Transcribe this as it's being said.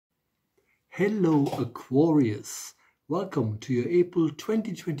Hello Aquarius, welcome to your April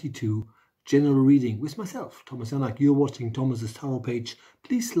 2022 general reading with myself, Thomas Janak. You're watching Thomas's Tarot page.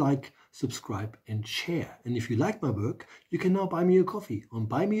 Please like, subscribe and share. And if you like my work, you can now buy me a coffee on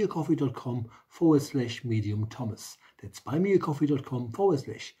buymeacoffee.com/medium Thomas. That's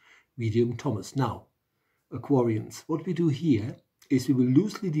buymeacoffee.com/medium Thomas. Now, Aquarians, what we do here is we will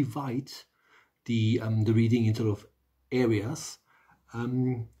loosely divide the reading into sort of areas.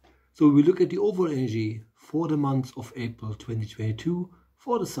 So we look at the overall energy for the month of April 2022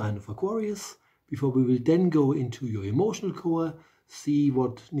 for the sign of Aquarius, before we will then go into your emotional core, see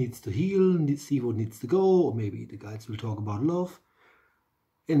what needs to heal, see what needs to go, or maybe the guides will talk about love.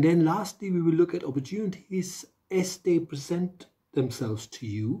 And then lastly, we will look at opportunities as they present themselves to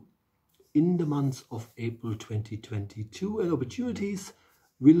you in the month of April 2022. And opportunities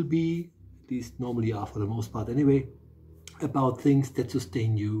will be, at least normally are for the most part anyway, about things that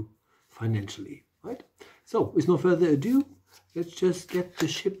sustain you financially, right? So with no further ado, let's just get the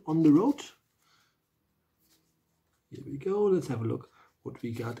ship on the road. Here we go. Let's have a look what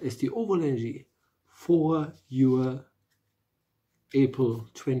we got as the overall energy for your April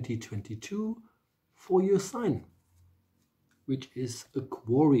 2022 for your sign, which is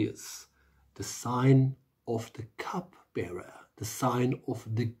Aquarius, the sign of the cupbearer, the sign of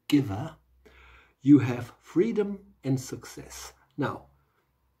the giver. You have freedom and success. Now,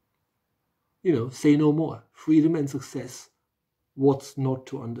 say no more. Freedom and success. What's not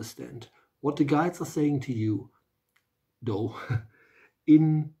to understand? What the guides are saying to you, though,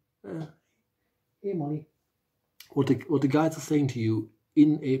 hey Molly, what the guides are saying to you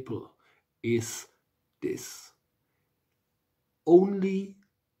in April is this: only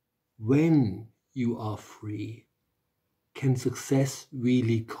when you are free can success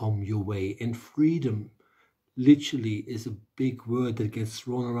really come your way. And freedom literally is a big word that gets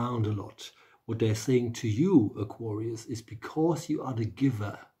thrown around a lot. What they're saying to you, Aquarius, is because you are the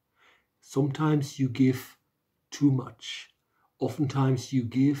giver, sometimes you give too much. Oftentimes you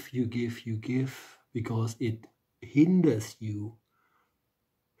give because it hinders you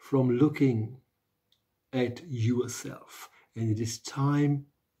from looking at yourself. And it is time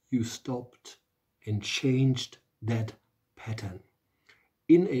you stopped and changed that pattern.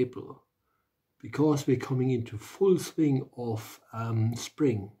 In April, because we're coming into full swing of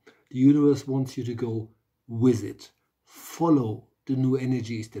spring, the universe wants you to go with it. Follow the new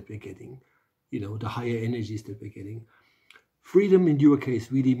energies that we're getting, the higher energies that we're getting. Freedom in your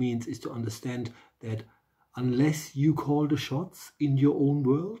case really means is to understand that unless you call the shots in your own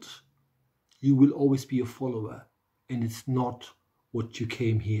world, you will always be a follower. And it's not what you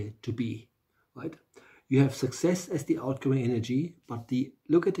came here to be, right? You have success as the outgoing energy, but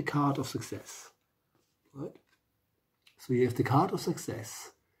look at the card of success, right? So you have the card of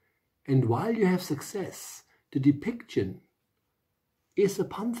success. And while you have success, the depiction is a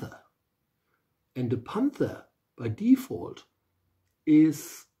panther. And the panther, by default,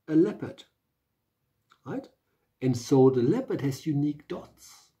 is a leopard, right? And so the leopard has unique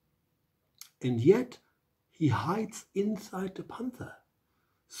dots. And yet, he hides inside the panther.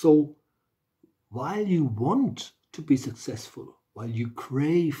 So, while you want to be successful, while you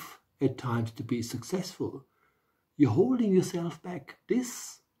crave at times to be successful, you're holding yourself back.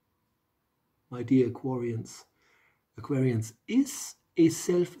 This, my dear Aquarians, is a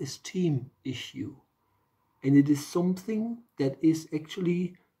self-esteem issue. And it is something that is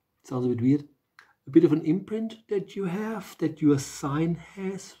actually, sounds a bit weird, a bit of an imprint that you have, that your sign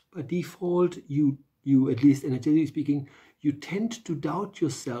has by default. You at least energetically speaking, you tend to doubt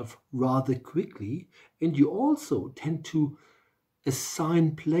yourself rather quickly, and you also tend to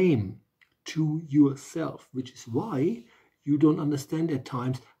assign blame to yourself, which is why you don't understand at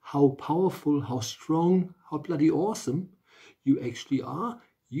times how powerful, how strong, how bloody awesome you actually are.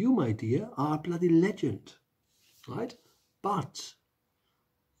 You, my dear, are a bloody legend, right? But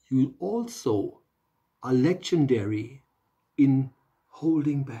you also are legendary in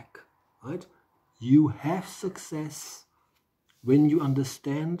holding back, right? You have success when you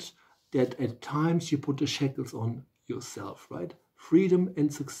understand that at times you put the shackles on yourself, right? Freedom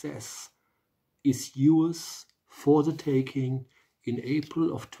and success is yours for the taking in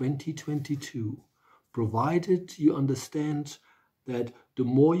April of 2022, provided you understand that the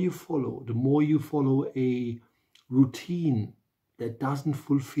more you follow a routine that doesn't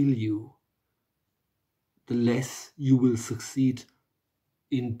fulfill you, the less you will succeed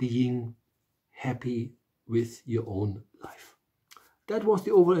in being happy with your own life. That was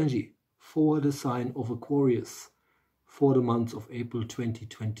the overall energy for the sign of Aquarius for the month of April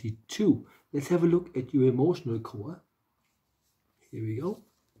 2022. Let's have a look at your emotional core. Here we go.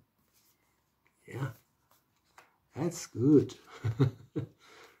 That's good.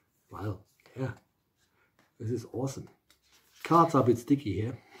 Well, yeah, this is awesome. Cards are a bit sticky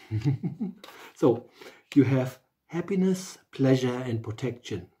here. So you have happiness, pleasure, and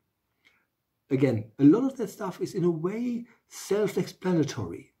protection. Again, a lot of that stuff is in a way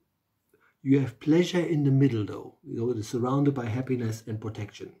self-explanatory. You have pleasure in the middle though. It is surrounded by happiness and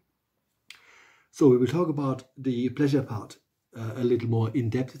protection. So we will talk about the pleasure part a little more in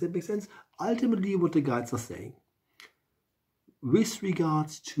depth, if that makes sense. Ultimately, what the guides are saying, with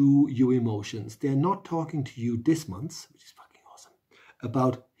regards to your emotions, they're not talking to you this month, which is fucking awesome,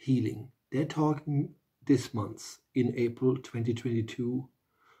 about healing. They're talking this month in April 2022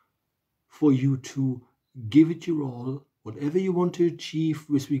 for you to give it your all, whatever you want to achieve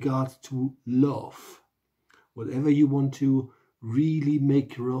with regards to love, whatever you want to really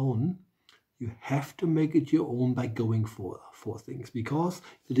make your own, you have to make it your own by going for things, because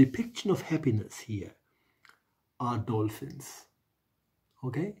the depiction of happiness here are dolphins.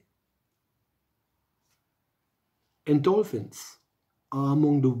 Okay? And dolphins are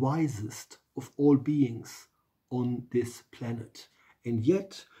among the wisest of all beings on this planet. And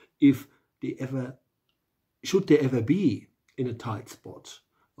yet, if they ever, should they ever be in a tight spot,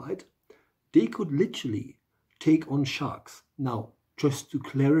 right, they could literally take on sharks. Now, just to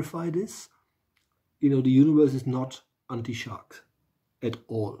clarify this, the universe is not anti-sharks at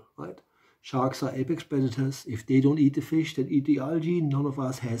all, right? Sharks are apex predators. If they don't eat the fish that eat the algae, none of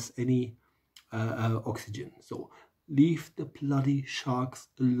us has any oxygen. So leave the bloody sharks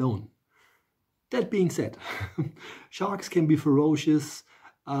alone. That being said, sharks can be ferocious,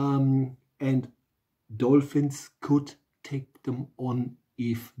 and dolphins could take them on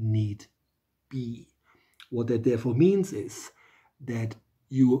if need be. What that therefore means is that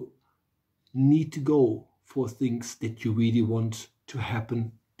you need to go for things that you really want to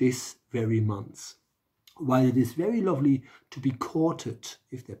happen this very month. While it is very lovely to be courted,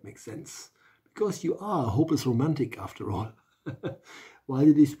 if that makes sense, because you are a hopeless romantic after all. While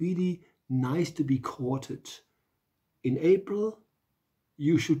it is really nice to be courted, in April,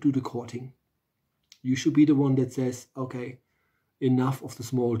 you should do the courting. You should be the one that says, okay, enough of the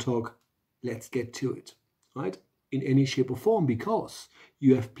small talk, let's get to it, right? In any shape or form, because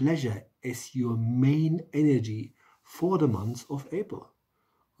you have pleasure as your main energy for the month of April,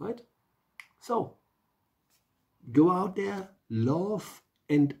 right? So go out there, love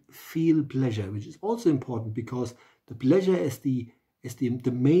and feel pleasure, which is also important, because the pleasure as the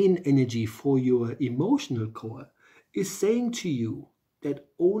main energy for your emotional core is saying to you that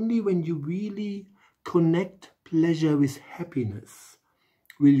only when you really connect pleasure with happiness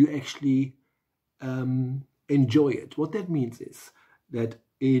will you actually enjoy it. What that means is that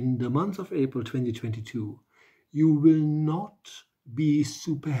in the month of April 2022, you will not be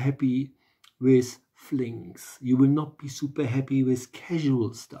super happy with flings. You will not be super happy with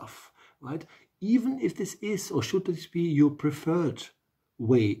casual stuff, right? Even if this is, or should this be, your preferred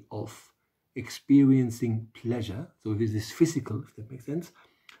way of experiencing pleasure, so if it is physical, if that makes sense,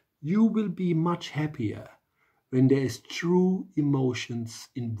 you will be much happier when there is true emotions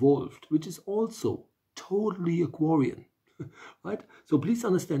involved, which is also totally Aquarian, right? So please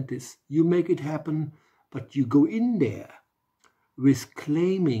understand this. You make it happen, but you go in there with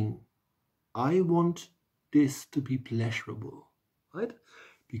claiming, I want this to be pleasurable, right?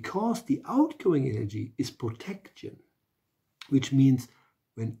 Because the outgoing energy is protection, which means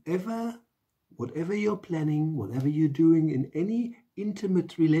whatever you're planning, whatever you're doing in any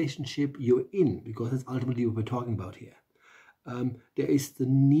intimate relationship you're in, because that's ultimately what we're talking about here, there is the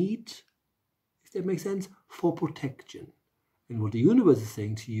need, if that makes sense, for protection. And what the universe is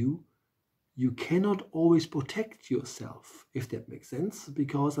saying to you, you cannot always protect yourself, if that makes sense,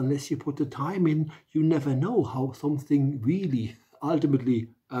 because unless you put the time in, you never know how something really ultimately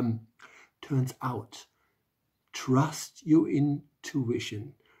turns out. Trust your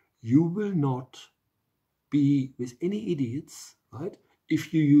intuition. You will not be with any idiots, right,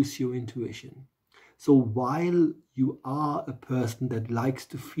 if you use your intuition. So while you are a person that likes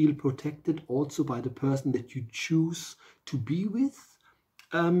to feel protected also by the person that you choose to be with,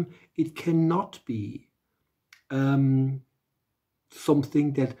 it cannot be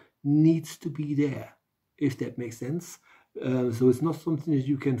something that needs to be there, if that makes sense. So it's not something that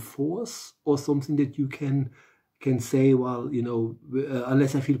you can force, or something that you can say, well,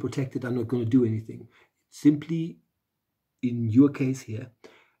 unless I feel protected, I'm not going to do anything. Simply, in your case here,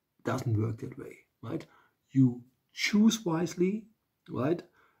 doesn't work that way, right? You choose wisely, right?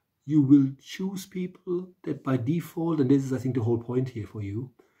 You will choose people that by default, and this is, I think, the whole point here for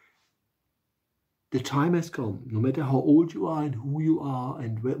you, the time has come, no matter how old you are and who you are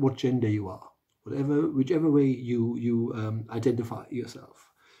and what gender you are, whichever way you identify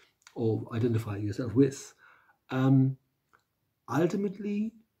yourself or identify yourself with.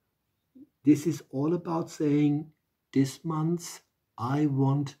 Ultimately, this is all about saying, this month I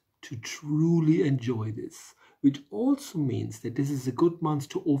want to truly enjoy this, which also means that this is a good month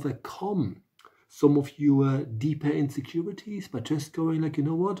to overcome some of your deeper insecurities by just going like, you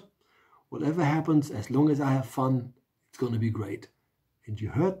know what, whatever happens, as long as I have fun, it's going to be great. And you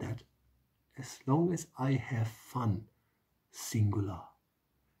heard that. As long as I have fun, singular.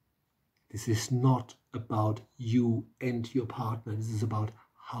 This is not about you and your partner. This is about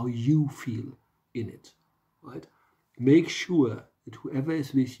how you feel in it, right? Make sure that whoever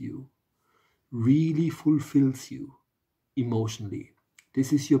is with you really fulfills you emotionally.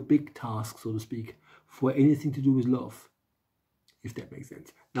 This is your big task, so to speak, for anything to do with love, if that makes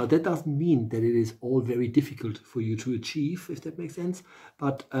sense. Now, that doesn't mean that it is all very difficult for you to achieve, if that makes sense.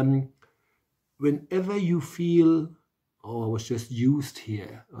 But whenever you feel, oh, I was just used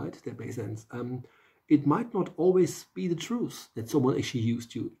here, right? That makes sense. It might not always be the truth that someone actually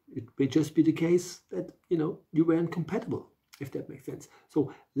used you. It may just be the case that, you weren't compatible, if that makes sense.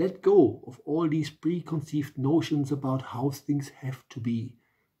 So let go of all these preconceived notions about how things have to be.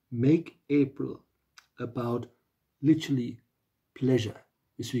 Make April about literally pleasure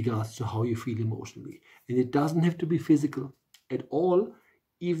with regards to how you feel emotionally. And it doesn't have to be physical at all,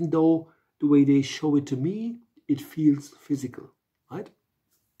 even though the way they show it to me, it feels physical, right?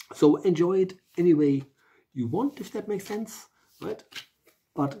 So enjoy it any way you want, if that makes sense, right?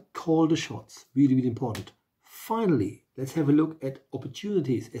 But call the shots, really, really important. Finally, let's have a look at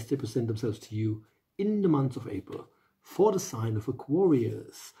opportunities as they present themselves to you in the month of April for the sign of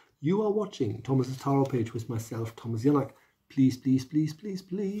Aquarius. You are watching Thomas's Tarot page with myself, Thomas Janak. Please, please, please, please,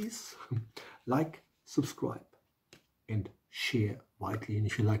 please like, subscribe, and share widely. And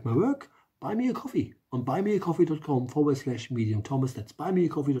if you like my work, buy me a coffee on buymeacoffee.com/Medium Thomas. That's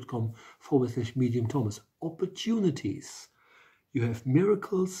buymeacoffee.com/Medium Thomas. Opportunities. You have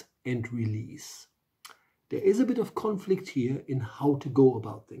miracles and release. There is a bit of conflict here in how to go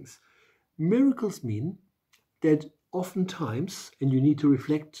about things. Miracles mean that oftentimes, and you need to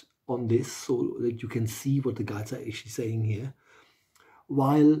reflect on this so that you can see what the guides are actually saying here,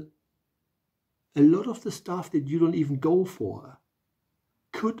 while a lot of the stuff that you don't even go for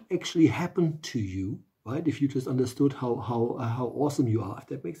could actually happen to you, right? If you just understood how awesome you are, if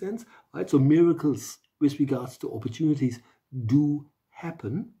that makes sense, right? So miracles with regards to opportunities do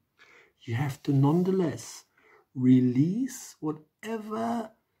happen. You have to nonetheless release whatever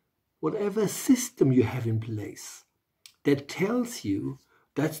system you have in place that tells you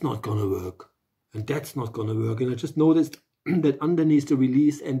that's not going to work and that's not going to work. And I just noticed that underneath the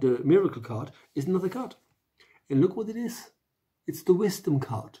release and the miracle card is another card. And look what it is. It's the wisdom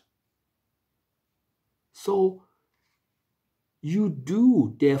card. So you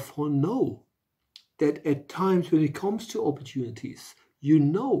do therefore know that at times when it comes to opportunities, you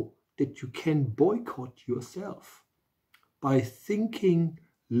know that you can boycott yourself by thinking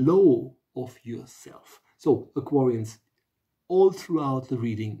low of yourself. So Aquarians, all throughout the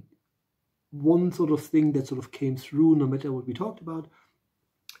reading, one sort of thing that sort of came through, no matter what we talked about,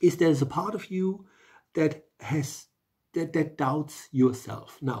 is there's a part of you that doubts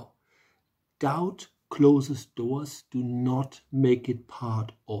yourself. Now, doubt closes doors. Do not make it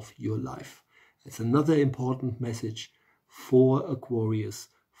part of your life. It's another important message for Aquarius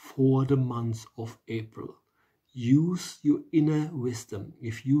for the month of April. Use your inner wisdom.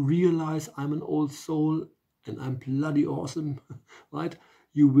 If you realize I'm an old soul and I'm bloody awesome, right?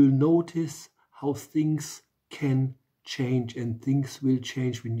 You will notice how things can change, and things will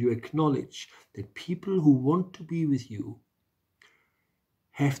change when you acknowledge that people who want to be with you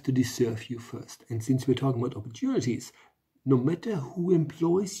have to deserve you first. And since we're talking about opportunities, no matter who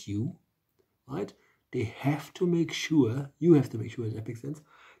employs you, right, they have to make sure, you have to make sure, that makes sense,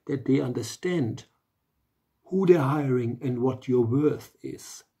 that they understand who they're hiring and what your worth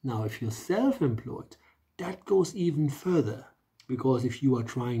is. Now, if you're self-employed, that goes even further, because if you are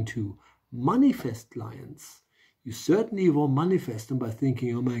trying to manifest clients, you certainly won't manifest them by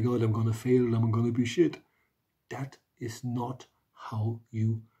thinking, oh my God, I'm going to fail, I'm going to be shit. That is not how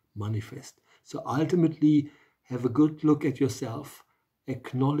you manifest. So ultimately, have a good look at yourself,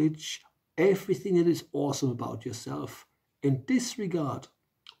 acknowledge everything that is awesome about yourself, and disregard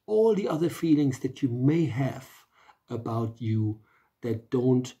all the other feelings that you may have about you that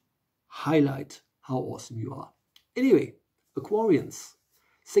don't highlight how awesome you are. Anyway, Aquarians,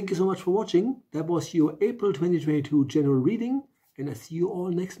 thank you so much for watching. That was your April 2022 general reading, and I see you all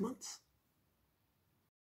next month.